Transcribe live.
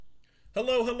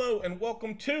Hello, hello, and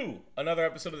welcome to another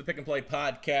episode of the Pick and Play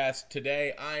Podcast.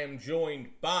 Today, I am joined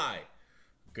by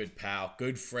good pal,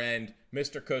 good friend,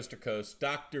 Mr. Coast to Coast,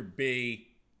 Dr. B,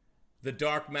 the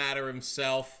dark matter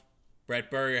himself,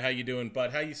 Brett Burrier. How you doing,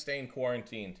 bud? How you staying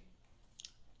quarantined?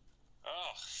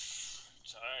 Oh,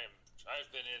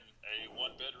 I've been in a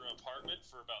one-bedroom apartment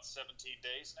for about 17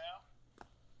 days now.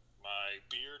 My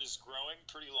beard is growing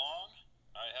pretty long.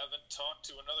 I haven't talked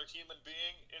to another human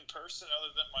being in person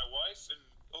other than my wife in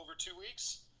over 2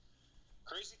 weeks.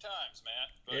 Crazy times, man.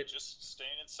 But just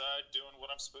staying inside, doing what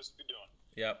I'm supposed to be doing.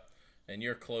 Yep. And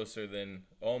you're closer than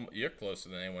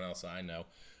anyone else I know.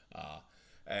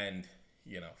 And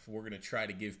you know, we're gonna try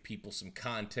to give people some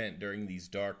content during these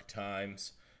dark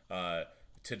times.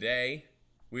 Today,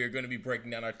 we are going to be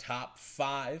breaking down our top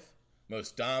 5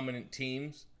 most dominant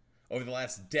teams over the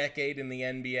last decade in the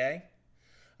NBA.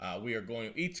 We are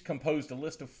going to each compose a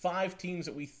list of 5 teams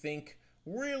that we think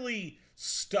really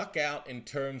stuck out in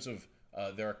terms of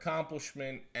their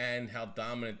accomplishment and how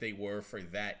dominant they were for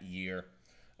that year.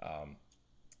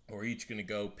 We're each going to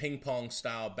go ping-pong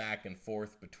style back and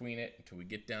forth between it until we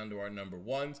get down to our number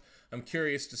ones. I'm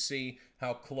curious to see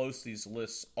how close these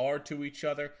lists are to each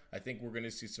other. I think we're going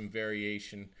to see some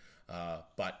variation,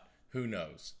 but who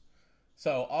knows?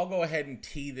 So I'll go ahead and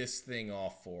tee this thing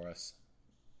off for us.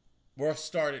 We'll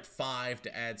start at 5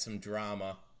 to add some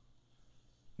drama.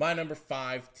 My number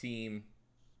 5 team,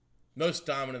 most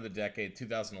dominant of the decade,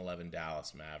 2011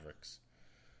 Dallas Mavericks.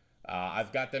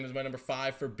 I've got them as my number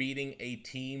 5 for beating a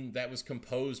team that was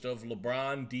composed of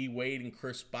LeBron, D. Wade, and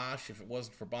Chris Bosh. If it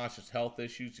wasn't for Bosh's health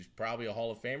issues, he's probably a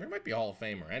Hall of Famer. He might be a Hall of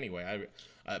Famer anyway.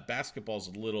 Basketball's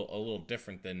a little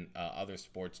different than other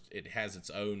sports. It has its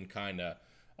own kind of,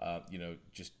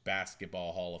 just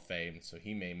basketball Hall of Fame, so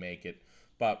he may make it.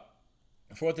 But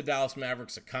for what the Dallas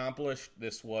Mavericks accomplished,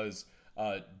 this was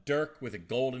Dirk with a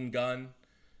golden gun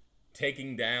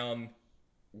taking down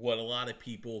what a lot of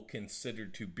people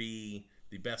considered to be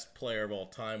the best player of all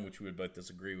time, which we would both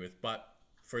disagree with. But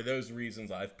for those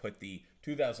reasons, I've put the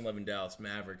 2011 Dallas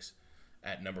Mavericks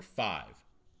at number 5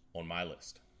 on my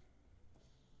list.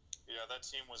 Yeah, that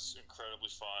team was incredibly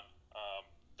fun.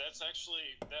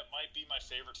 That might be my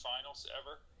favorite finals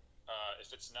ever.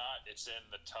 If it's not, it's in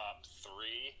the top 3.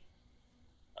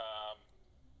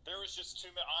 There was just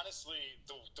too many. Honestly,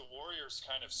 the Warriors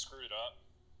kind of screwed up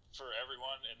for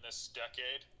everyone in this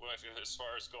decade. As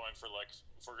far as going for, like,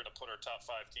 if we're going to put our top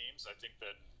 5 teams, I think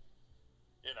that,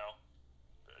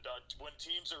 when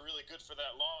teams are really good for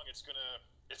that long, it's gonna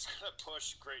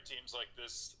push great teams like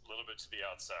this a little bit to the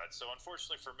outside. So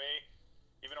unfortunately for me,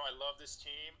 even though I love this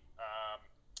team,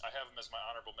 I have them as my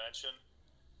honorable mention.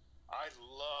 I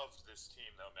loved this team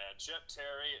though, man. Jet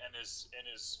Terry in his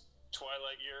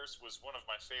twilight years was one of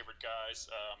my favorite guys.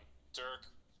 Dirk,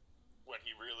 when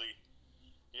he really,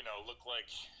 looked like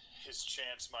his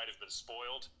chance might have been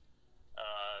spoiled.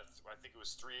 I think it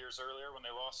was 3 years earlier when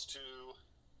they lost to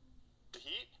the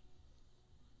Heat.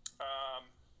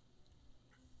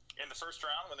 In the first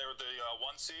round when they were the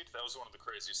 1 seed, that was one of the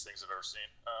craziest things I've ever seen.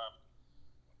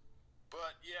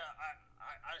 But yeah,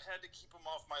 I had to keep them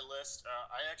off my list.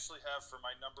 I actually have for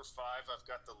my number 5, I've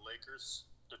got the Lakers,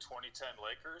 the 2010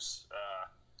 Lakers.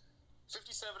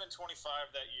 57 and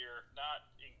 25 that year, not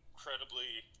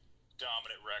incredibly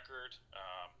dominant record.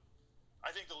 I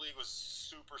think the league was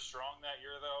super strong that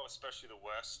year, though, especially the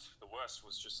West. The West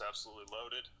was just absolutely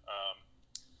loaded.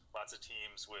 Lots of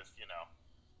teams with,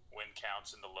 win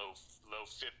counts in the low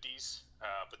 50s.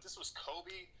 But this was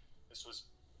Kobe. This was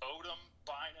Odom,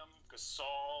 Bynum,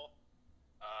 Gasol.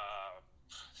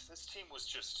 This team was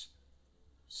just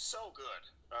so good.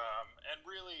 And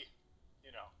really,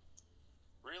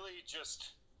 really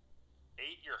just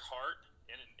ate your heart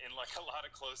in like a lot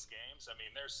of close games. I mean,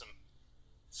 there's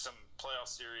some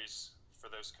playoff series for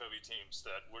those Kobe teams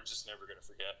that we're just never going to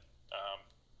forget.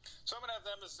 So I'm going to have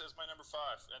them as my number 5.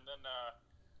 And then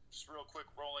just real quick,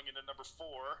 rolling into number 4,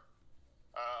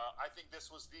 I think this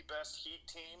was the best Heat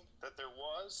team that there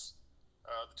was.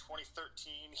 The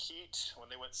 2013 Heat, when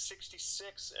they went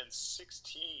 66 and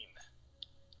 16.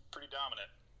 Pretty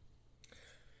dominant.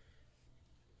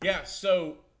 Yeah,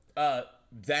 so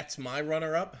that's my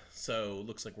runner-up. So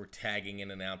looks like we're tagging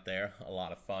in and out there. A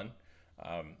lot of fun.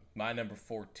 My number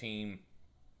 4 team,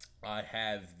 I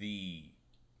have the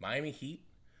Miami Heat,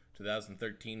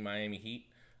 2013 Miami Heat.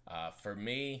 For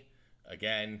me,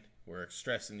 again, we're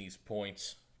stressing these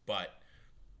points, but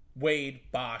Wade,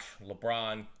 Bosh,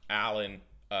 LeBron, Allen,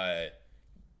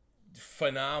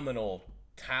 phenomenal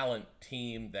talent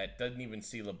team that doesn't even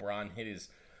see LeBron hit his...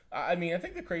 I mean, I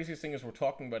think the craziest thing is we're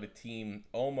talking about a team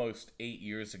almost 8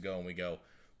 years ago, and we go,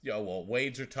 well,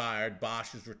 Wade's retired,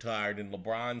 Bosh is retired, and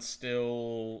LeBron's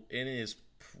still in his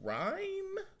prime.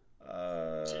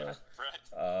 Yeah,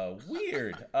 right.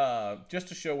 Weird. Just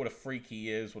to show what a freak he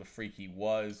is, what a freak he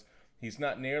was. He's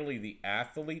not nearly the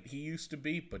athlete he used to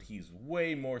be, but he's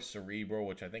way more cerebral,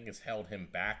 which I think has held him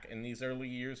back in these early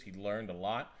years. He learned a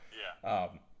lot. Yeah.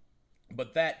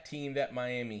 But that team, that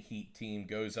Miami Heat team,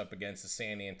 goes up against the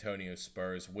San Antonio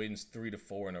Spurs, wins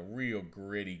 3-4 in a real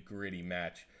gritty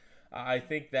match. I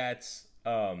think that's,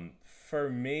 for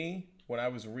me, when I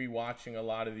was rewatching a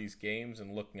lot of these games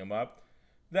and looking them up,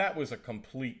 that was a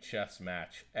complete chess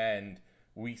match. And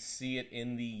we see it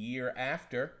in the year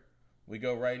after. We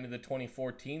go right into the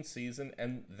 2014 season,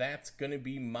 and that's going to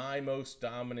be my most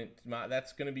dominant.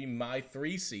 That's going to be my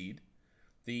 3 seed,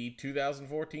 the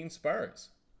 2014 Spurs,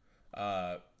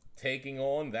 taking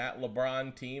on that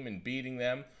LeBron team and beating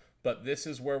them. But this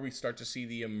is where we start to see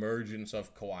the emergence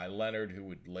of Kawhi Leonard, who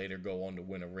would later go on to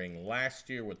win a ring last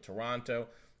year with Toronto,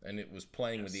 and it was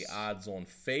playing with the odds-on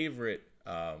favorite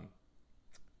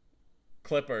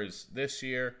Clippers this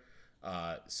year.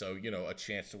 So, a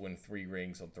chance to win 3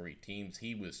 rings on 3 teams.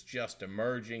 He was just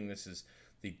emerging. This is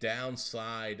the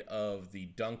downside of the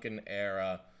Duncan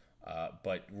era,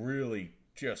 but really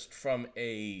just from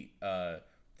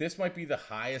this might be the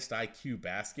highest IQ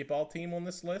basketball team on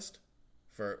this list,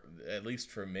 at least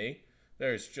for me.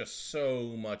 There's just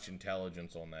so much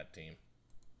intelligence on that team.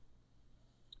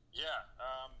 Yeah,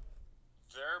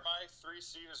 they're my 3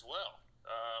 seed as well.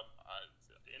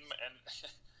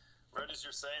 Right as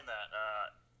you're saying that,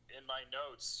 in my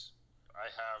notes, I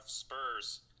have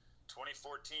Spurs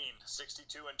 2014,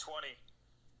 62-20,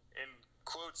 in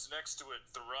quotes next to it,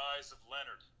 the rise of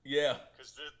Leonard. Yeah.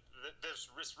 Because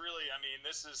this really,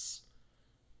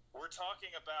 we're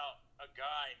talking about a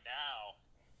guy now.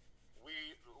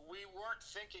 We weren't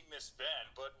thinking this then,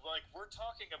 but we're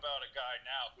talking about a guy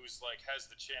now who's has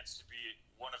the chance to be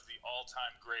one of the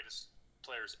all-time greatest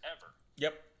players ever.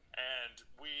 Yep. And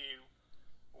we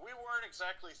weren't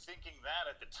exactly thinking that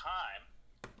at the time,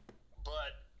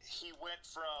 but he went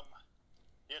from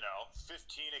 15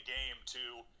 a game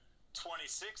to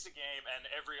 26 a game, and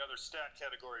every other stat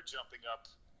category jumping up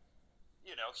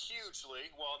hugely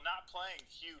while not playing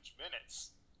huge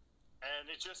minutes. And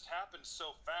it just happened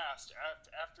so fast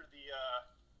after the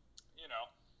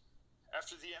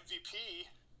MVP,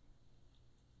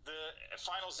 the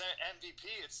Finals MVP.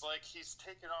 It's like he's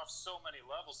taken off so many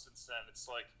levels since then. It's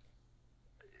like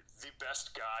the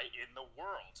best guy in the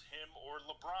world, him or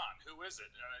LeBron. Who is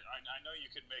it? I know you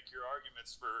could make your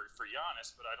arguments for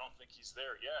Giannis, but I don't think he's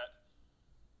there yet.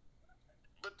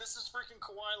 But this is freaking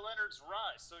Kawhi Leonard's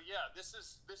rise. So yeah, this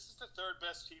is the 3rd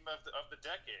best team of the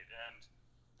decade, and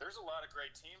there's a lot of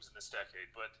great teams in this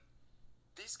decade. But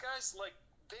these guys,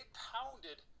 they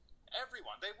pounded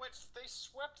everyone. They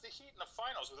swept the Heat in the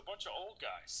finals with a bunch of old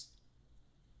guys.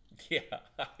 Yeah,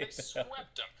 they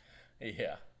swept them.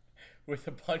 Yeah. With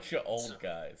a bunch of old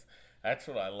guys. That's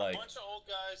what I like. A bunch of old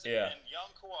guys and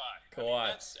young Kawhi.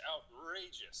 That's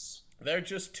outrageous. They're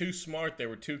just too smart. They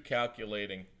were too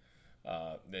calculating.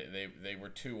 They were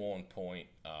too on point.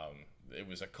 It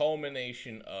was a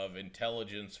culmination of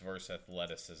intelligence versus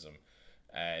athleticism.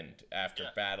 And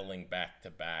after battling back to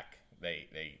back,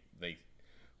 they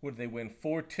what did they win?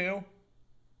 4-2?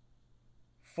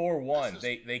 4-1.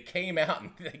 They came out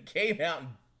and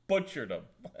butchered them.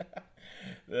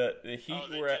 The Heat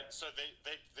were at. So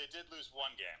they did lose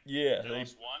one game. Yeah, they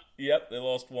lost one. Yep, they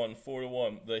lost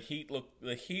 4-1.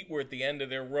 The Heat were at the end of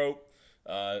their rope,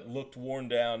 looked worn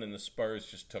down, and the Spurs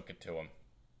just took it to them.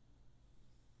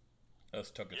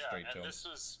 Straight to them. This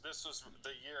was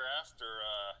the year after.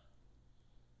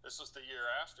 This was the year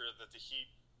after that the Heat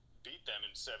beat them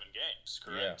in 7 games.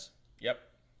 Correct. Yeah. Yep.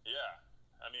 Yeah,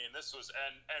 this was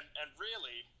and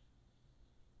really,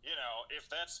 if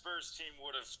that Spurs team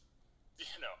would have.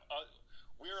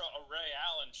 We're a Ray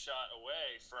Allen shot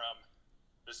away from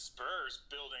the Spurs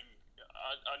building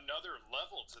another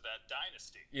level to that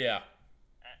dynasty. Yeah.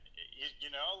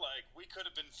 We could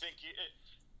have been thinking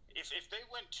if they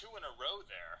went 2 in a row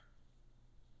there.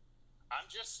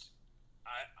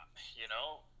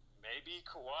 Maybe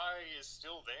Kawhi is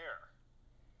still there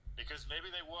because maybe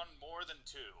they won more than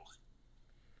 2.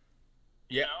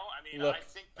 Yeah. I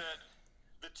think that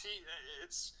the team.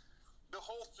 It's the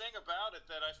whole thing about it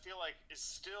that I feel like is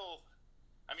still,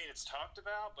 it's talked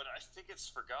about, but I think it's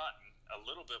forgotten a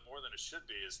little bit more than it should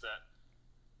be, is that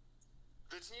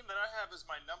the team that I have as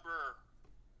my number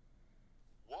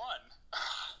 1,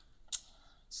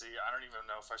 see, I don't even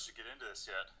know if I should get into this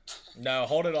yet. No,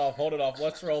 hold it off.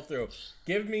 Let's roll through.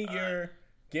 Give me your,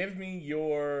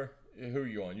 who are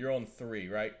you on? You're on 3,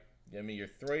 right? Give me your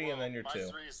 3 and then your 2.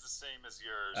 My 3 is the same as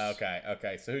yours.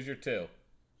 Okay. So who's your 2?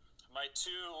 My 2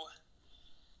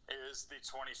 is the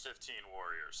 2015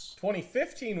 Warriors.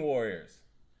 2015 Warriors.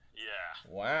 Yeah.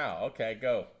 Wow. Okay,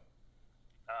 go.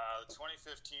 The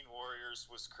 2015 Warriors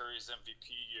was Curry's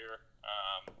MVP year.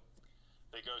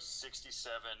 They go 67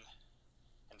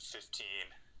 and 15.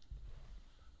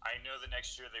 I know the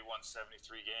next year they won 73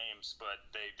 games, but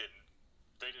they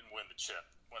didn't win the chip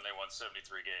when they won 73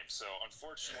 games. So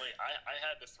unfortunately, I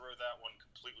had to throw that one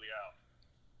completely out.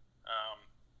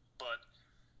 But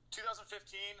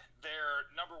 2015,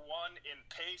 they're number 1 in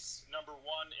pace, number 1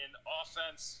 in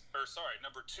offense,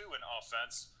 number 2 in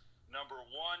offense, number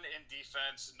 1 in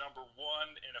defense, number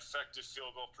 1 in effective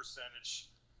field goal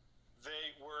percentage.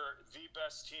 They were the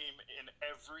best team in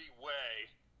every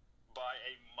way by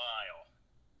a mile.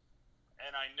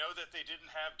 And I know that they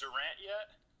didn't have Durant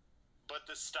yet, but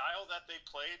the style that they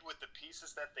played with the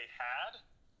pieces that they had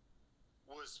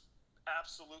was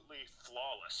absolutely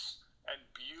flawless and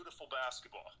beautiful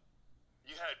basketball.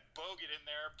 You had Bogut in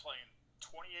there playing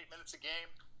 28 minutes a game,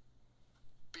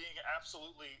 being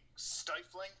absolutely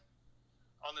stifling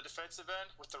on the defensive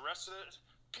end with the rest of it.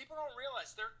 People don't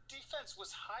realize their defense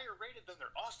was higher rated than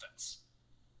their offense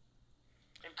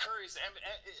in Curry's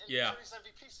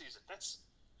MVP season. That's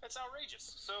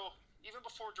outrageous. So even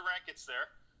before Durant gets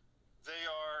there, they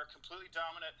are completely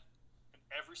dominant in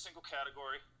every single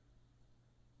category.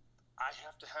 I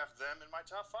have to have them in my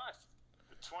top 5.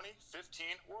 The 2015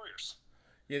 Warriors.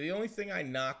 Yeah, the only thing I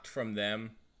knocked from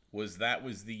them was that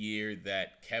was the year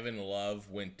that Kevin Love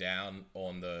went down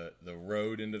on the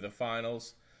road into the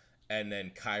finals, and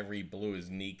then Kyrie blew his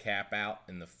kneecap out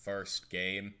in the first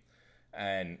game.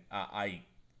 And I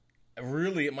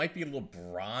really, it might be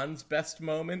LeBron's best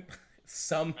moment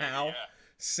somehow,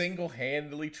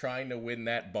 single-handedly trying to win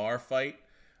that bar fight.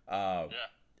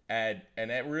 And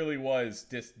that really was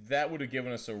that would have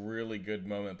given us a really good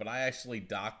moment. But I actually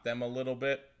docked them a little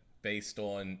bit based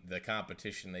on the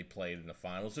competition they played in the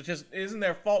finals, which isn't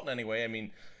their fault in any way. I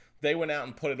mean, they went out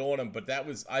and put it on them, but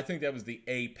I think that was the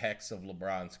apex of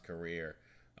LeBron's career.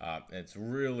 It's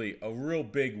really a real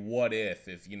big what if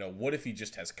he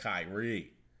just has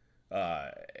Kyrie,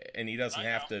 and he doesn't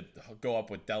have to go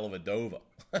up with Dellavedova,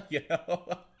 you know?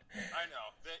 I know.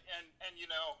 And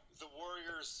the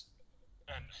Warriors,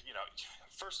 and,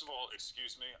 first of all,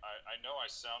 excuse me, I know I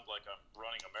sound like I'm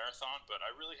running a marathon, but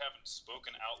I really haven't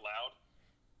spoken out loud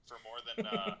for more than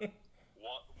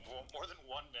more than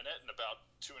 1 minute in about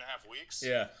 2.5 weeks.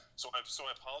 Yeah. So I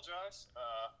apologize.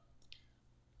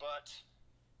 But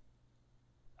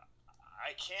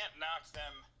I can't knock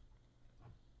them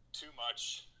too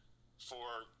much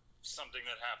for something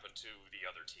that happened to the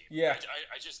other team. Yeah.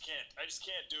 I just can't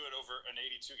do it over an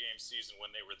 82 game season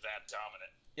when they were that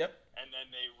dominant. Yep. And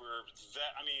then they were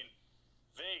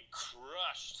they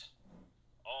crushed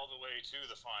all the way to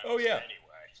the finals. Oh yeah.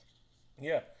 Anyway.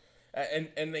 Yeah.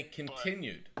 And they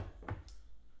continued.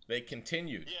 They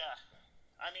continued. Yeah.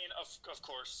 I mean, of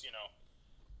course,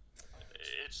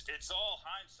 it's all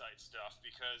hindsight stuff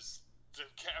because the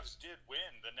Cavs did win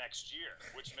the next year,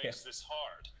 which makes this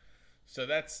hard. So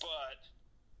that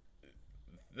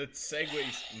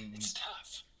segues. It's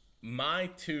tough. My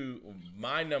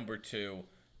number 2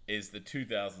 is the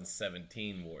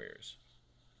 2017 Warriors,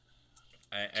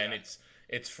 and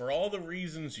it's for all the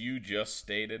reasons you just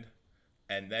stated,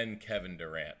 and then Kevin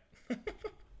Durant.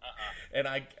 And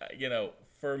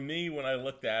for me, when I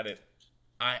looked at it,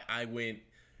 I went.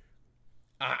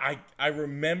 I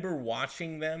remember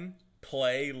watching them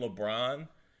play LeBron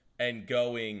and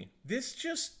going, this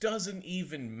just doesn't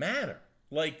even matter.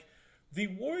 Like, the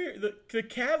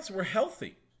Cavs were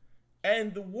healthy,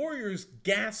 and the Warriors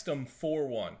gassed them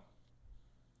 4-1.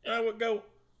 And I would go,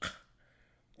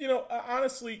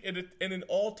 honestly, in an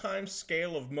all-time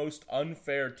scale of most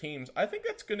unfair teams, I think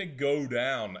that's going to go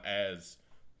down as,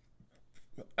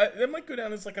 that might go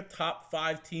down as like a top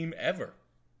 5 team ever.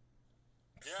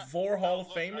 Yeah. 4 Hall of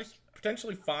Famers,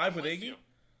 potentially 5 with Iggy.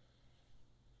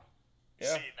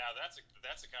 Yeah. See, now that's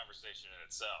a conversation in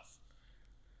itself.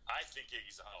 I think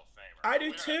Iggy's a Hall of Famer. I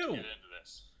do too. Have to get into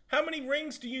this. How many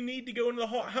rings do you need to go into the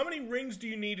Hall? How many rings do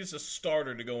you need as a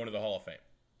starter to go into the Hall of Fame?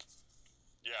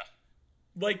 Yeah.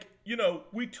 Like,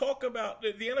 we talk about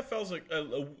the NFL's like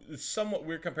a somewhat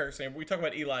weird comparison, but we talk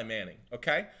about Eli Manning,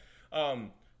 okay?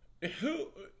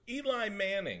 Eli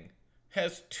Manning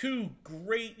has 2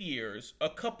 great years, a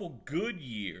couple good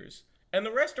years, and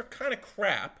the rest are kind of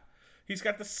crap. He's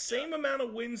got the same amount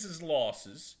of wins as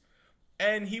losses,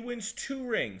 and he wins 2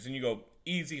 rings, and you go,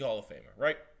 easy Hall of Famer,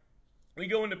 right? We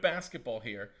go into basketball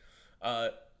here.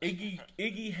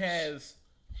 Iggy has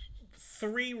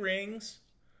 3 rings,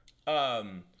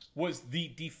 was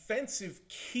the defensive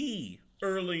key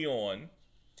early on.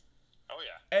 Oh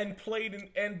yeah. And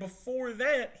played and before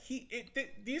that,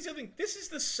 this is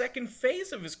the second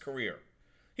phase of his career.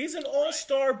 He's an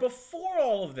all-star before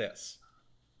all of this.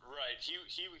 Right.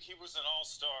 He was an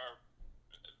all-star,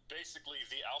 basically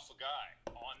the alpha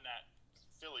guy on that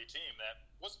Philly team that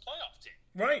was a playoff team.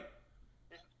 Right.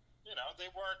 You know,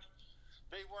 they weren't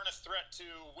a threat to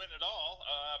win it all.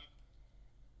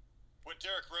 When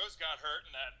Derrick Rose got hurt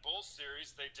in that Bulls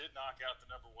series, they did knock out the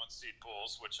number 1 seed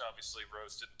Bulls, which obviously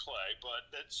Rose didn't play. But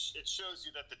it shows you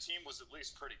that the team was at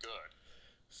least pretty good.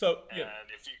 So yeah. And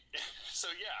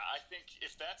I think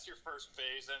if that's your first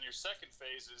phase, then your second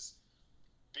phase is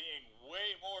being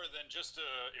way more than just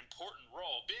a important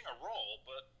role, being a role,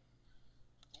 but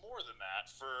more than that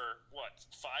for 5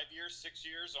 years, 6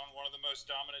 years on one of the most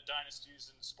dominant dynasties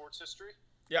in sports history.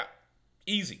 Yeah,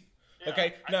 easy. Yeah,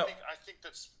 okay, now I think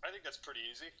that's pretty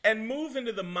easy. And move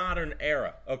into the modern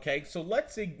era. Okay, so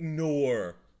let's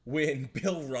ignore when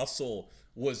Bill Russell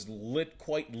was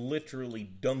quite literally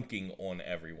dunking on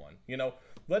everyone. You know,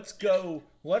 let's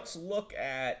look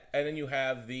at, and then you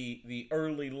have the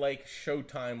early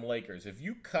Showtime Lakers. If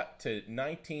you cut to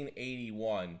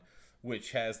 1981,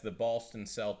 which has the Boston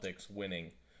Celtics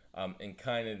winning, and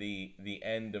kind of the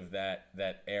end of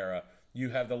that era.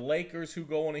 You have the Lakers who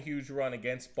go on a huge run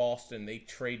against Boston. They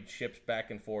trade ships back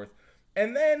and forth.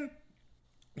 And then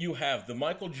you have the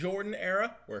Michael Jordan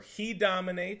era where he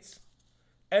dominates.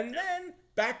 And then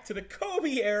back to the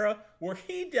Kobe era where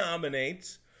he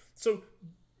dominates. So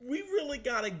we really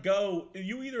got to go.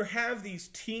 You either have these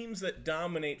teams that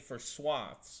dominate for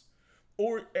swaths,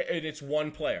 or it's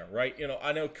one player, right? You know,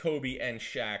 I know Kobe and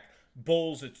Shaq.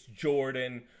 Bulls, it's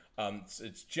Jordan.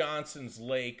 It's Johnson's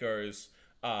Lakers.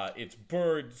 It's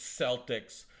Bird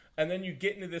Celtics, and then you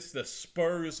get into this. The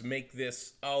Spurs make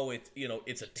this.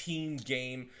 It's a team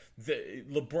game. The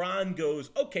LeBron goes,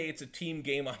 okay, it's a team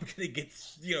game. I'm gonna get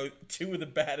 2 of the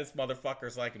baddest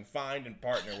motherfuckers I can find and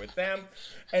partner with them.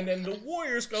 And then the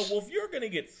Warriors go, well, if you're gonna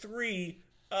get 3,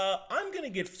 I'm gonna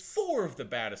get 4 of the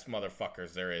baddest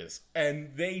motherfuckers there is.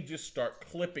 And they just start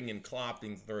clipping and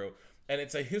clopping through. And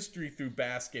it's a history through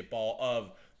basketball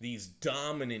of these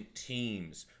dominant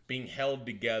teams being held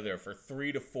together for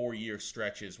 3 to 4 year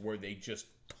stretches where they just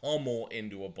pummel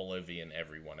into oblivion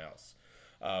everyone else.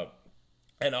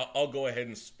 And I'll go ahead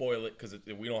and spoil it because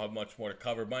we don't have much more to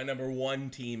cover. My number 1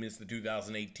 team is the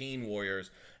 2018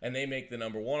 Warriors, and they make the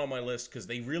number 1 on my list because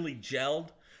they really gelled.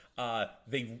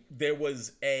 There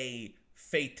was a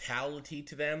fatality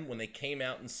to them when they came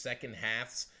out in second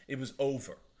halves. It was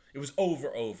over. It was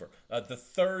over. The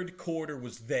third quarter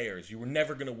was theirs. You were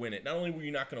never going to win it. Not only were you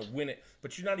not going to win it,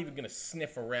 but you're not even going to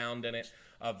sniff around in it.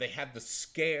 They had the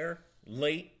scare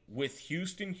late with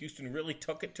Houston. Houston really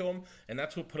took it to them, and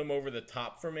that's what put them over the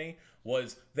top for me,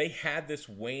 was they had this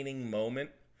waning moment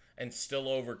and still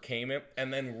overcame it,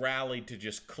 and then rallied to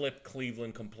just clip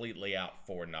Cleveland completely out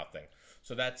for nothing.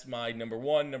 So that's my number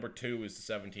 1. Number 2 is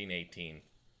the 17-18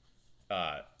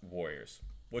 Warriors.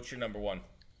 What's your number 1?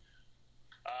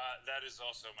 That is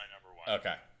also my number 1.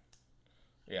 Okay.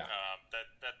 Yeah.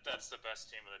 That's the best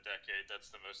team of the decade.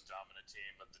 That's the most dominant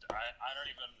team. I don't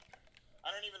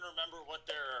even remember what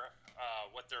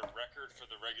their record for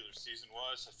the regular season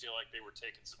was. I feel like they were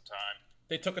taking some time.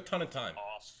 They took a ton of time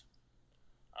off.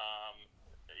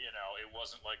 It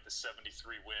wasn't like the 73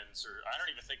 wins, or I don't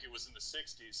even think it was in the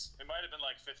 60s. It might have been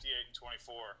like 58 and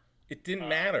 24. It didn't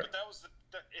matter.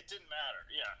 But it didn't matter.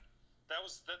 Yeah.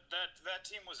 That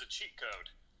team was a cheat code.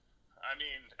 I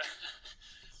mean,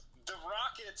 the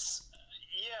Rockets,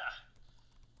 yeah.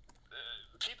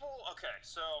 Okay,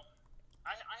 so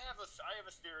I have a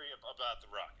theory about the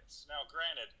Rockets. Now,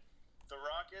 granted, the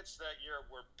Rockets that year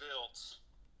were built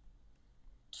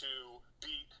to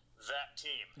beat that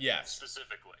team. Yes.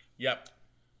 Specifically. Yep.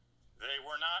 They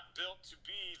were not built to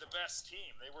be the best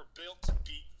team. They were built to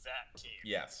beat that team.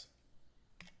 Yes.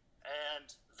 And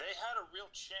they had a real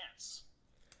chance.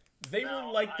 They were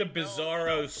like the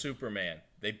Bizarro Superman.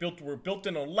 They were built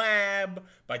in a lab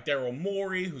by Daryl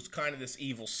Morey, who's kind of this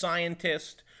evil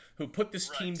scientist, who put this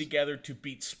team together to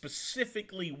beat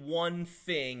specifically one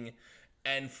thing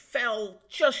and fell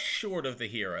just short of the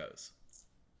heroes.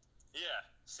 Yeah.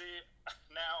 See,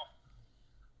 now,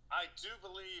 I do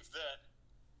believe that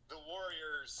the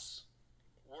Warriors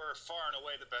were far and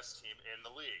away the best team in the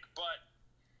league. But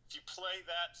if you play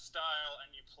that style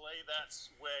and you play that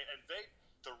way, and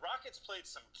the Rockets played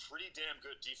some pretty damn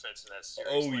good defense in that series.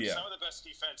 Oh, yeah. Some of the best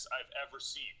defense I've ever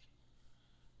seen.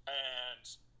 And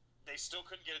they still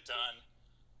couldn't get it done.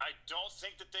 I don't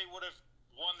think that they would have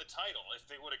won the title if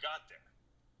they would have got there.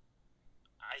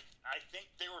 I think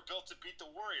they were built to beat the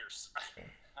Warriors.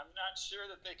 I'm not sure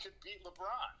that they could beat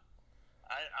LeBron.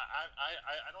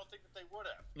 I don't think that they would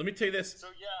have. Let me tell you this. So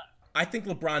yeah, I think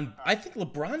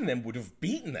LeBron and them would have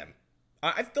beaten them.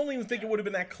 I don't even think it would have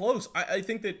been that close. I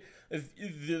think that if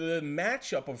the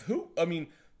matchup of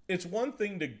it's one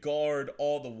thing to guard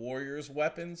all the Warriors'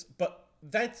 weapons, but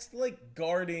that's like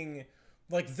guarding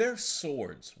like their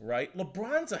swords, right?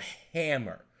 LeBron's a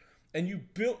hammer, and you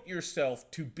built yourself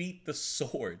to beat the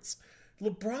swords.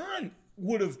 LeBron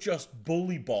would have just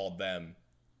bully-balled them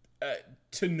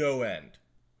to no end.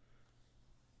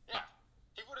 Yeah,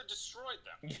 he would have destroyed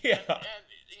them. Yeah, and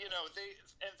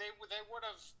they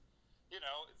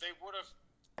would have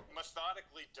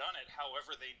methodically done it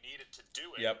however they needed to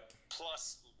do it. Yep.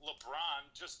 Plus LeBron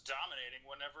just dominating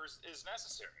whenever is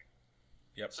necessary.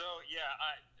 Yep. So yeah,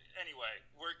 anyway,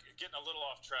 we're getting a little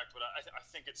off track, but I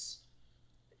think it's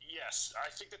yes.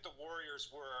 I think that the Warriors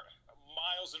were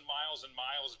miles and miles and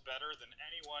miles better than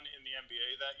anyone in the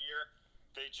NBA that year.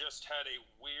 They just had a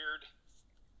really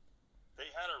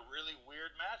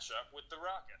weird matchup with the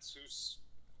Rockets, whose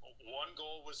one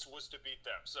goal was to beat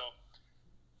them. So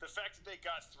the fact that they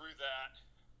got through that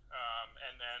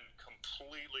and then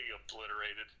completely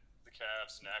obliterated the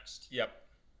Cavs next. Yep.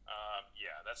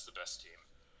 Yeah, that's the best team.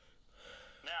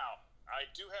 Now, I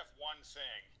do have one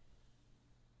thing.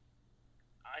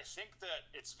 I think that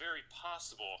it's very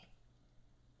possible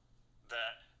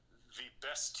that the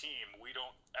best team we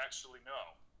don't actually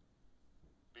know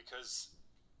because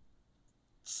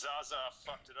Zaza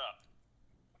fucked it up.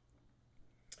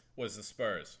 Was the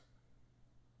Spurs.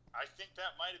 I think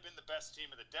that might have been the best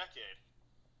team of the decade.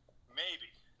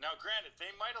 Maybe. Now, granted,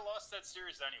 they might have lost that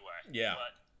series anyway. Yeah.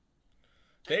 But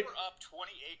they were up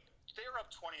 28. They were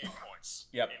up 28 points.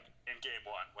 Yep. In game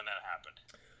one when that happened.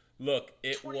 Look,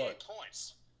 28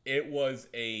 points. It was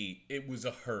a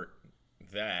hurt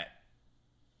that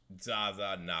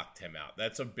Zaza knocked him out.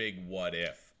 That's a big what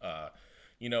if.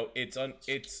 It's the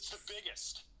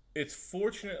biggest. It's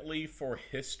fortunately for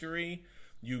history.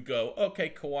 You go, okay,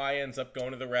 Kawhi ends up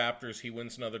going to the Raptors. He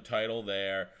wins another title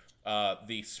there.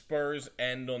 The Spurs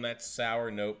end on that sour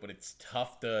note, but it's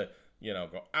tough to,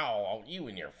 go, oh, you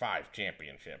and your 5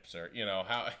 championships, or,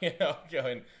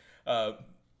 going,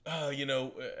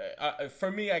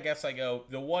 for me, I guess I go,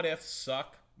 the what ifs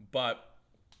suck, but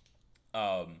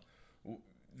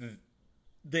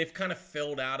they've kind of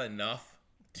filled out enough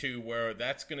to where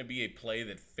that's going to be a play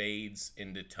that fades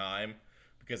into time.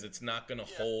 Because it's not going to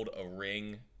hold a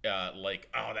ring like,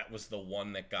 oh, that was the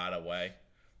one that got away.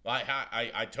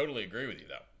 I totally agree with you,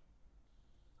 though.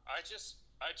 I just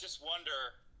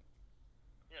wonder,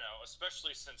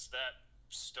 especially since that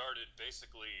started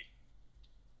basically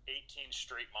 18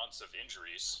 straight months of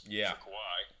injuries for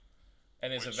Kawhi.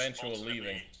 And his eventual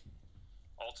leaving.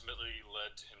 Ultimately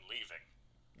led to him leaving.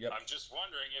 Yep. I'm just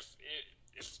wondering if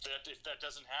that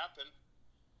doesn't happen,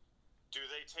 do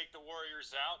they take the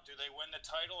Warriors out? Do they win the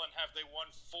title? And have they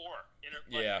won 4?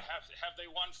 Have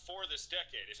they won 4 this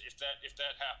decade? If that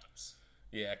happens.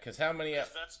 Yeah, because how many?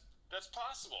 That's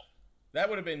possible. That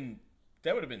would have been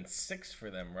 6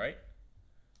 for them, right?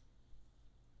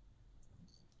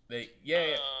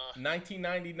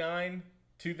 1999,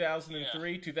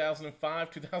 2003,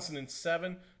 2005,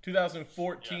 2007,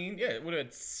 2014. Yeah, it would have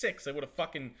been 6. They would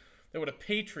have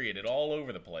patrioted all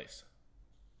over the place.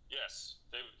 Yes.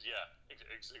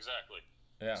 Exactly.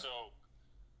 Yeah. So,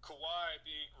 Kawhi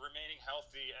remaining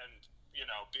healthy and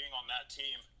being on that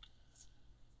team.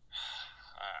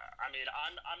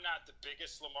 I'm not the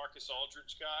biggest LaMarcus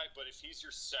Aldridge guy, but if he's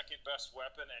your second best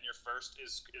weapon and your first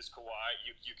is Kawhi,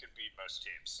 you can beat most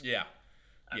teams. Yeah.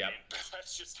 I mean,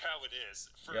 that's just how it is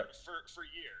for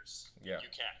years. Yeah. You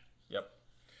can. Yep.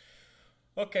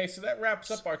 Okay, so that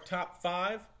wraps up our top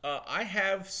 5. I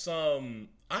have some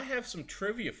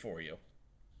trivia for you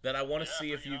that I want to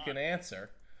see if you can answer.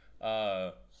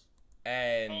 Also,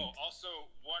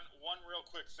 one real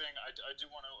quick thing, I do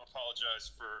want to apologize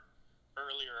for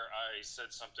earlier. I said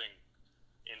something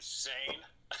insane.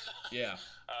 Yeah.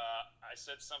 I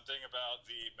said something about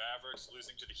the Mavericks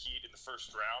losing to the Heat in the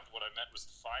first round. What I meant was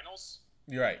the finals.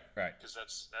 You're right. Because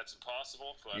that's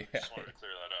impossible, but I just wanted to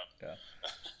clear that up.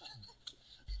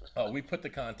 Yeah. We put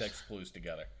the context clues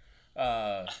together.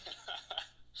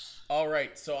 All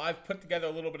right, so I've put together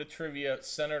a little bit of trivia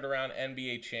centered around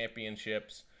NBA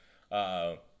championships.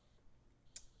 The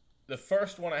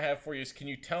first one I have for you is, can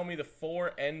you tell me the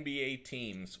 4 NBA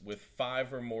teams with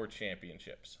 5 or more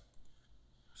championships?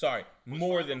 Sorry,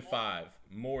 more than 5.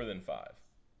 More than 5.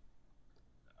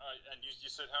 And you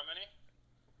said how many?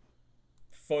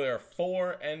 There are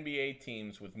 4 NBA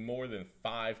teams with more than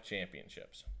 5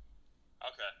 championships.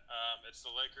 Okay. It's the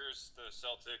Lakers, the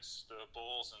Celtics, the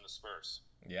Bulls, and the Spurs.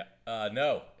 Yeah.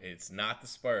 No, it's not the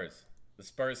Spurs. The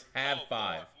Spurs have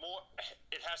 5. More.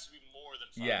 It has to be more than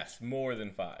 5. Yes, more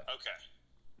than 5. Okay.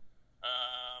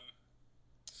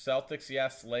 Celtics,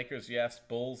 yes. Lakers, yes.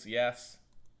 Bulls, yes.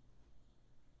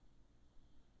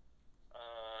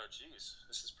 Geez,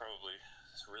 this is probably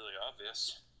really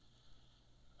obvious.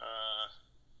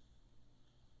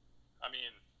 I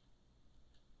mean,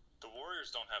 the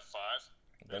Warriors don't have 5.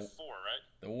 They have 4, right?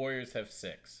 The Warriors have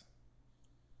 6.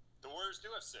 The Warriors do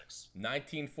have 6.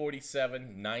 1947,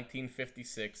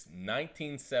 1956,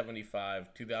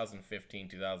 1975, 2015,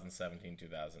 2017,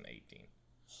 2018.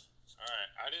 All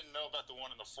right, I didn't know about the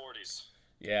one in the 40s.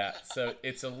 Yeah, so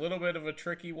it's a little bit of a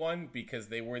tricky one because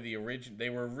they were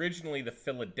originally the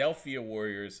Philadelphia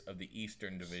Warriors of the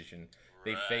Eastern Division.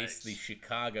 They faced the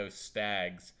Chicago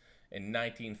Stags in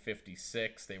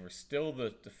 1956. They were still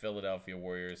the Philadelphia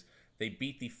Warriors. They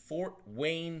beat the Fort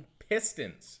Wayne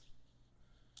Pistons.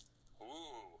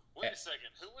 Ooh, wait a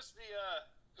second. Who was the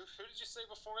who did you say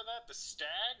before that? The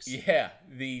Stags? Yeah,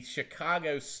 the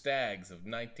Chicago Stags of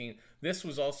 19. This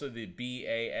was also the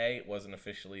BAA. It wasn't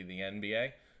officially the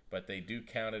NBA, but they do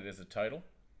count it as a title.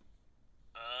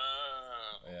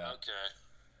 Oh, yeah. Okay.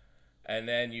 And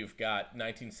then you've got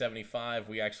 1975.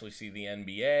 We actually see the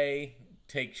NBA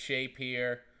take shape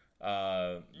here.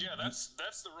 Yeah, that's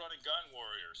the run and gun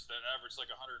Warriors that average like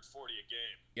 140 a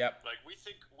game. Yep. Like we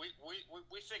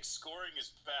think scoring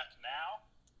is back now.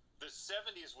 The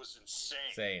 70s was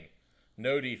insane.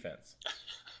 No defense.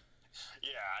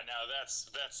 Yeah, now that's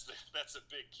a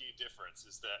big key difference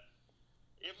is that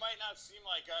it might not seem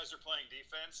like guys are playing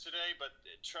defense today, but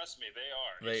trust me, they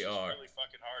are. It's really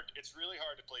fucking hard. It's really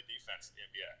hard to play defense in the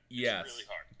NBA. Yes. It's really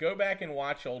hard. Go back and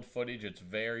watch old footage. It's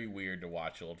very weird to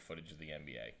watch old footage of the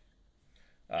NBA.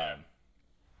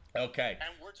 Okay.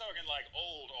 And we're talking like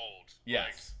old.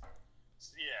 Yes.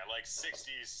 Like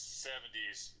 60s,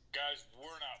 70s. Guys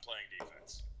were not playing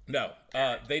defense. No,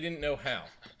 they didn't know how.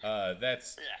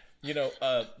 That's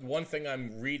one thing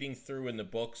I'm reading through in the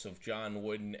books of John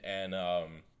Wooden, and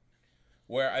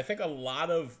where I think I'm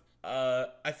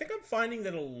finding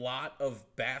that a lot of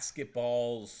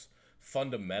basketball's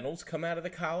fundamentals come out of the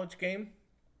college game.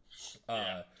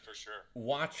 Yeah, for sure.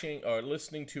 Watching or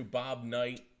listening to Bob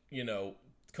Knight,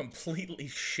 completely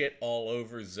shit all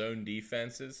over zone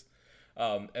defenses.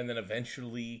 And then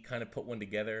eventually kind of put one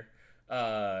together.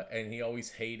 And he always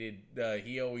hated.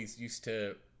 He used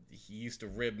to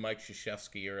rib Mike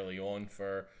Krzyzewski early on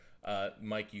for.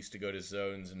 Mike used to go to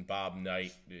zones, and Bob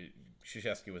Knight.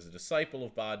 Krzyzewski was a disciple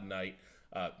of Bob Knight.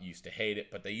 Used to hate it,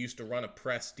 but they used to run a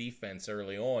press defense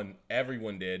early on.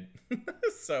 Everyone did.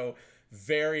 So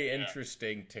very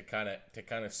interesting to kind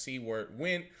of see where it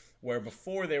went. Where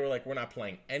before they were like, we're not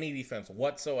playing any defense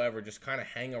whatsoever, just kind of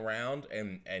hang around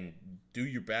and do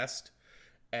your best.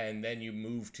 And then you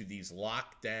move to these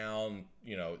lockdown,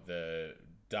 the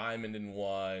diamond in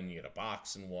one, you get a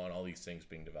box in one, all these things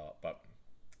being developed. But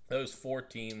those 4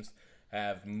 teams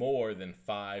have more than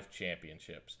 5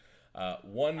 championships.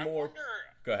 One more.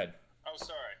 Go ahead. Oh,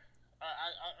 sorry.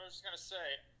 I was just going to say,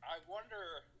 I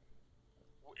wonder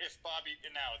if Bobby,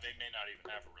 now they may not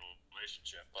even have a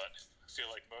relationship, but I feel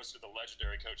like most of the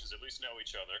legendary coaches at least know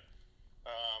each other.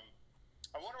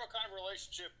 I wonder what kind of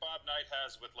relationship Bob Knight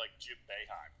has with like Jim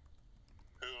Boeheim,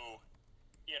 who,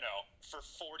 for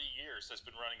 40 years has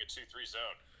been running a 2-3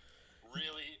 zone,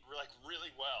 really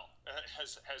well.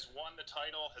 Has won the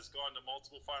title, has gone to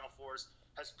multiple Final Fours,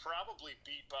 has probably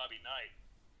beat Bobby Knight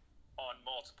on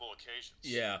multiple occasions.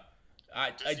 Yeah,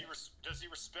 does he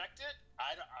respect it?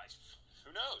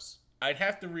 Who knows? I'd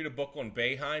have to read a book on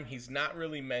Boeheim. He's not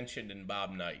really mentioned in Bob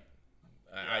Knight.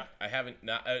 Yeah. I haven't,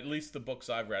 at least the books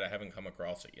I've read, I haven't come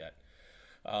across it yet.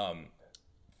 Well,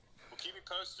 keep me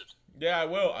posted. Yeah, I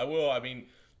will. I mean,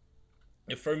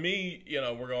 for me,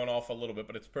 we're going off a little bit,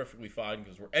 but it's perfectly fine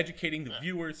because we're educating the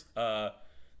viewers. For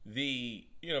me,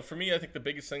 I think the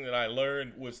biggest thing that I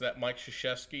learned was that Mike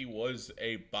Krzyzewski was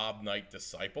a Bob Knight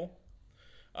disciple.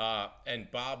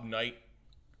 And Bob Knight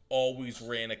always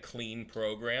ran a clean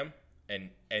program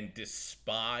and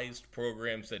despised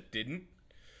programs that didn't.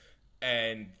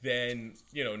 And then,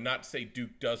 not to say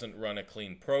Duke doesn't run a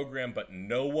clean program, but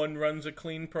no one runs a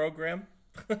clean program.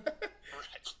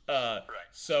 Right.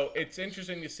 So it's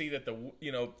interesting to see that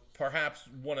perhaps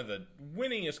one of the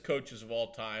winningest coaches of all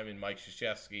time in Mike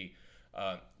Krzyzewski,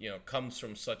 comes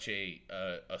from such a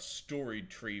storied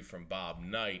tree from Bob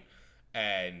Knight.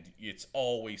 And it's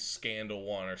always Scandal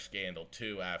 1 or Scandal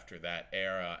 2 after that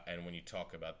era. And when you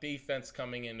talk about defense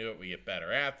coming into it, we get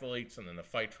better athletes and then the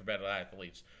fight for better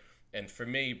athletes. And for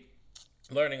me,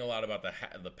 learning a lot about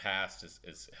the past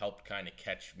has helped kind of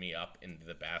catch me up into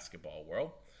the basketball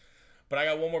world. But I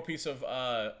got one more piece of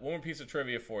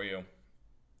trivia for you.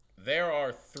 There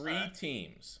are 3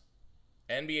 teams,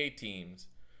 NBA teams,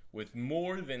 with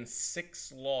more than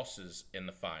 6 losses in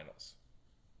the finals.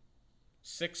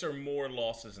 6 or more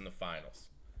losses in the finals.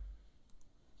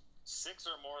 6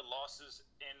 or more losses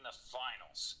in the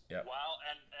finals. Yep. Wow,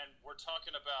 and we're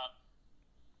talking about,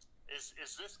 is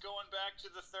this going back to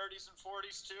the 30s and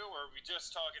 40s too, or are we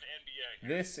just talking NBA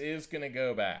here? This is going to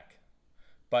go back.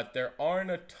 But there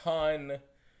aren't a ton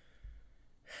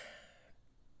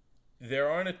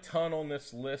on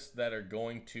this list that are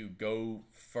going to go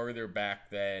further back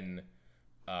than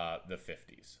the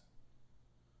 50s.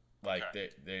 Like, okay.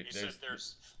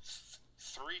 there's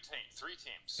 3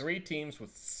 teams. 3 teams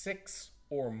with 6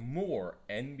 or more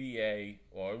NBA.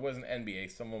 Well, it wasn't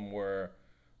NBA. Some of them were.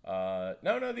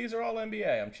 No, these are all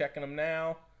NBA. I'm checking them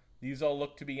now. These all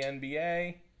look to be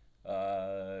NBA.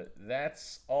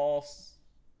 That's all.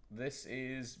 This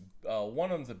is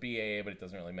one of them's a BAA, but it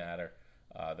doesn't really matter.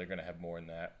 They're going to have more than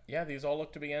that. Yeah, these all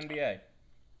look to be NBA.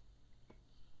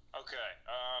 Okay.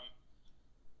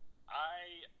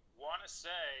 I want to say,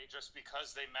 just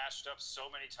because they matched up so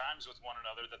many times with one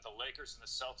another, that the Lakers and the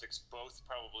Celtics both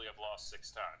probably have lost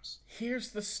 6 times.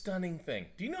 Here's the stunning thing.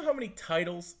 Do you know how many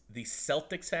titles the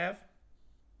Celtics have?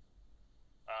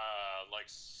 Like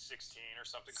 16 or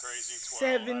something crazy.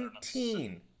 12,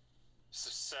 17.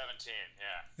 17,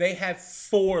 yeah. They have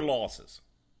 4 losses.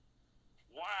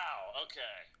 Wow. Okay.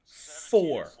 4.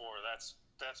 4. That's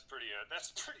pretty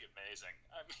amazing.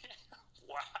 I mean,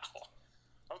 wow.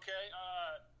 Okay.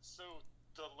 So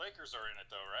the Lakers are in it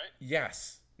though, right?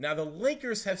 Yes. Now the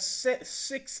Lakers have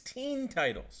 16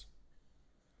 titles.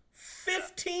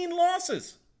 15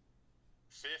 losses.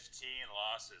 15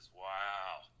 losses.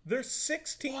 Wow. They're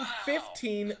 16, wow.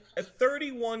 15,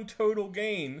 31 total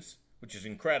games, which is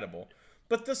incredible.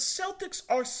 But the Celtics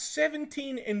are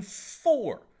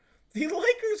 17-4. The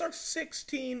Lakers are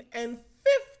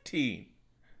 16-15.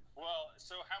 Well,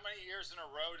 so how many years in a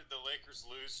row did the Lakers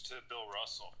lose to Bill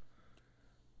Russell?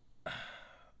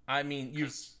 I mean,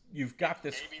 you've got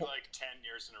this maybe like 10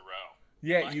 years in a row.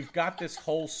 Yeah, you've got this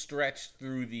whole stretch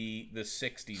through the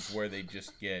 60s where they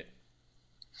just get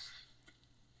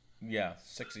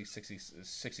 60,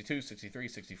 62, 63,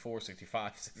 64,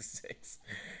 65, 66.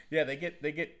 Yeah, they get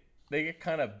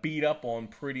kind of beat up on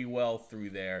pretty well through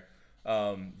there.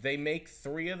 They make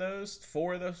 4 of those,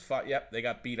 5. Yep, they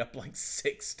got beat up like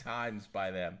 6 times by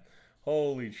them.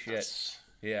 Holy shit.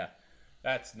 Yeah,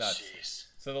 that's nuts. Jeez.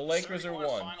 So the Lakers are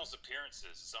 1. Finals appearances.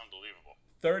 It's unbelievable.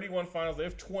 31 finals. They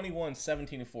have 21,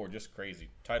 17-4. Just crazy.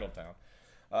 Title town.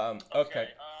 Okay.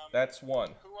 That's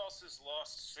 1. Who else has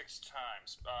lost 6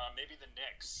 times? Maybe the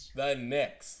Knicks. The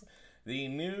Knicks. The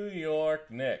New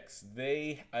York Knicks.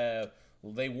 They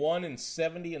won in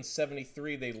 70 and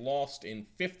 73. They lost in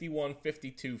 51,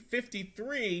 52,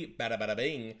 53, bada bada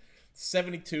bing,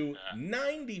 72,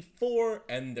 94,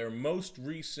 and their most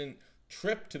recent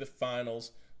trip to the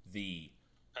finals, the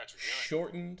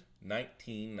shortened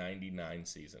 1999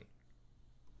 season.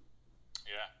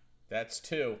 Yeah. That's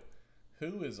 2.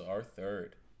 Who is our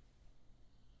third?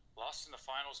 Lost in the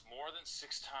finals more than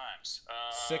 6 times.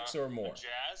 6 or more. The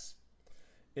Jazz?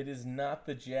 It is not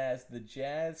the Jazz. The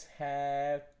Jazz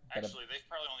have... Actually, they've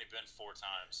probably only been 4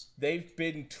 times. They've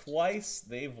been twice.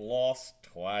 They've lost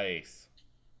twice.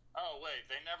 Oh wait,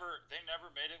 they never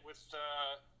made it with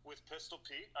Pistol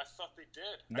Pete. I thought they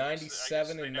did.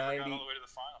 97 and 90. Got all the way to the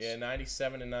finals. Yeah,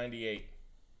 97 and 98.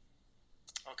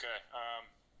 Okay.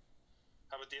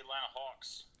 How about the Atlanta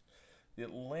Hawks? The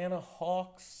Atlanta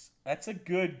Hawks. That's a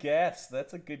good guess.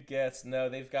 No,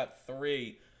 they've got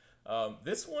 3.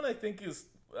 This one I think is.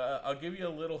 I'll give you a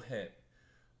little hint.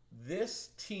 This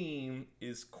team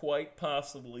is quite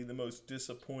possibly the most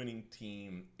disappointing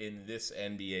team in this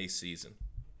NBA season.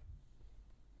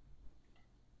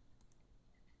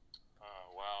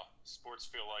 Wow. Sports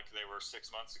feel like they were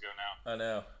 6 months ago now. I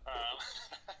know.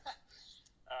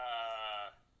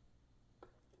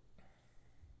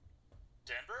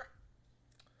 Denver?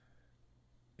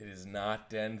 It is not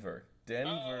Denver.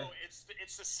 Oh, it's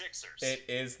the Sixers. It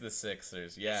is the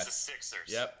Sixers, yes. It's the Sixers.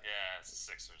 Yep. Yeah, it's the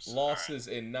Sixers. Losses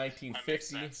in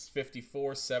 1950,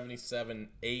 54, 77,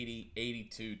 80,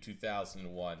 82,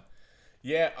 2001.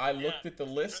 Yeah, I looked at the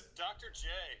list. Dr. J,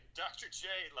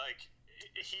 like,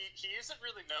 he isn't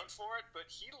really known for it, but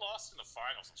he lost in the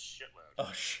finals a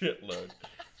shitload.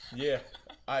 Yeah.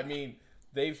 I mean,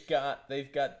 they've got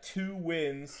 2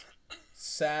 wins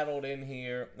saddled in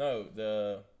here. No,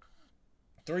 the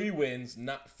 3 wins,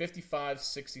 not 55,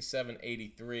 67,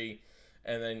 83,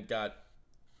 and then got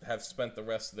have spent the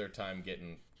rest of their time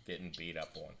getting beat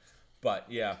up on. But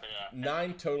yeah.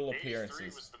 9 total appearances.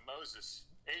 83 was the Moses.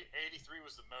 83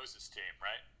 was the Moses team,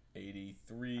 right?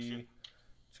 83.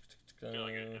 I feel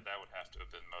like that would have to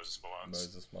have been Moses Malone's.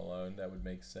 Moses Malone, that would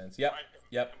make sense. Yep.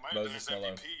 It might Moses have been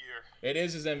Malone. his MVP year. It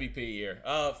is his MVP year.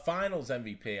 Finals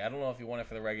MVP. I don't know if he won it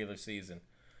for the regular season.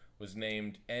 Was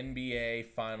named NBA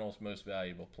Finals Most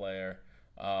Valuable Player.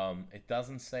 It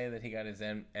doesn't say that he got his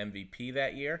MVP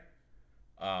that year.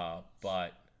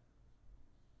 But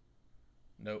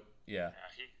nope. Yeah.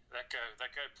 That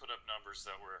guy put up numbers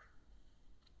that were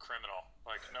criminal.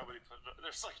 Like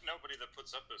there's like nobody that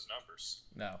puts up those numbers.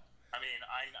 No. I mean,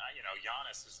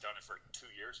 Giannis has done it for 2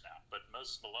 years now, but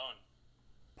Moses Malone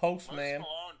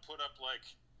put up like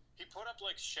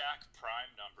Shaq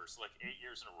prime numbers like 8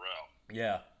 years in a row.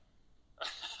 Yeah.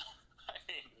 I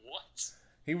mean, what?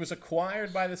 He was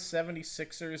acquired by the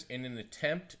 76ers in an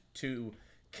attempt to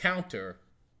counter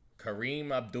Kareem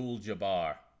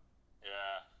Abdul-Jabbar.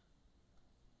 Yeah.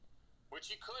 Which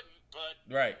he couldn't, but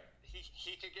right.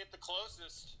 He could get the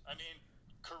closest. I mean,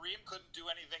 Kareem couldn't do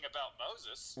anything about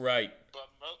Moses. Right. But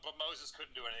Moses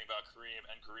couldn't do anything about Kareem,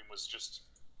 and Kareem was just,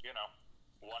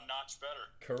 one notch better.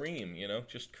 Kareem,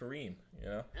 just Kareem,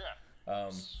 Yeah.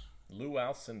 Lou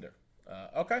Alcindor.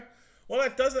 Okay. Well,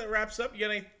 that wraps up. You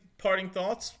got any parting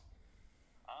thoughts?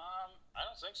 I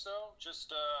don't think so.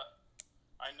 Just,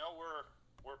 I know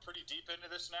we're pretty deep into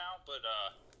this now, but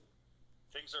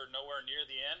things are nowhere near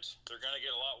the end. They're going to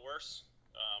get a lot worse.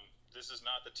 This is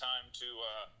not the time to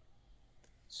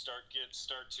start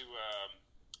to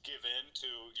give in to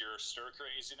your stir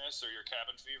craziness or your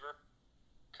cabin fever,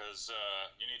 because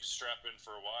you need to strap in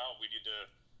for a while. We need to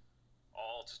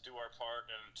all do our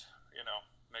part and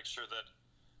make sure that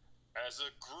as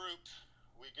a group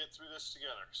we get through this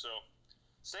together. So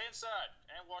stay inside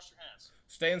and wash your hands.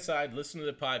 Stay inside. Listen to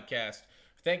the podcast.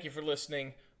 Thank you for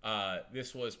listening.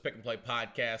 This was Pick and Play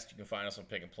Podcast. You can find us on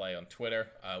Pick and Play on Twitter.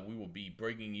 We will be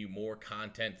bringing you more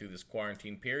content through this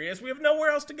quarantine period, as we have nowhere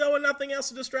else to go and nothing else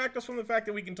to distract us from the fact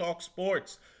that we can talk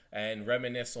sports and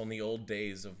reminisce on the old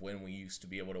days of when we used to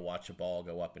be able to watch a ball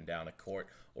go up and down a court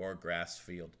or a grass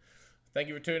field. Thank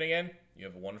you for tuning in. You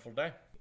have a wonderful day.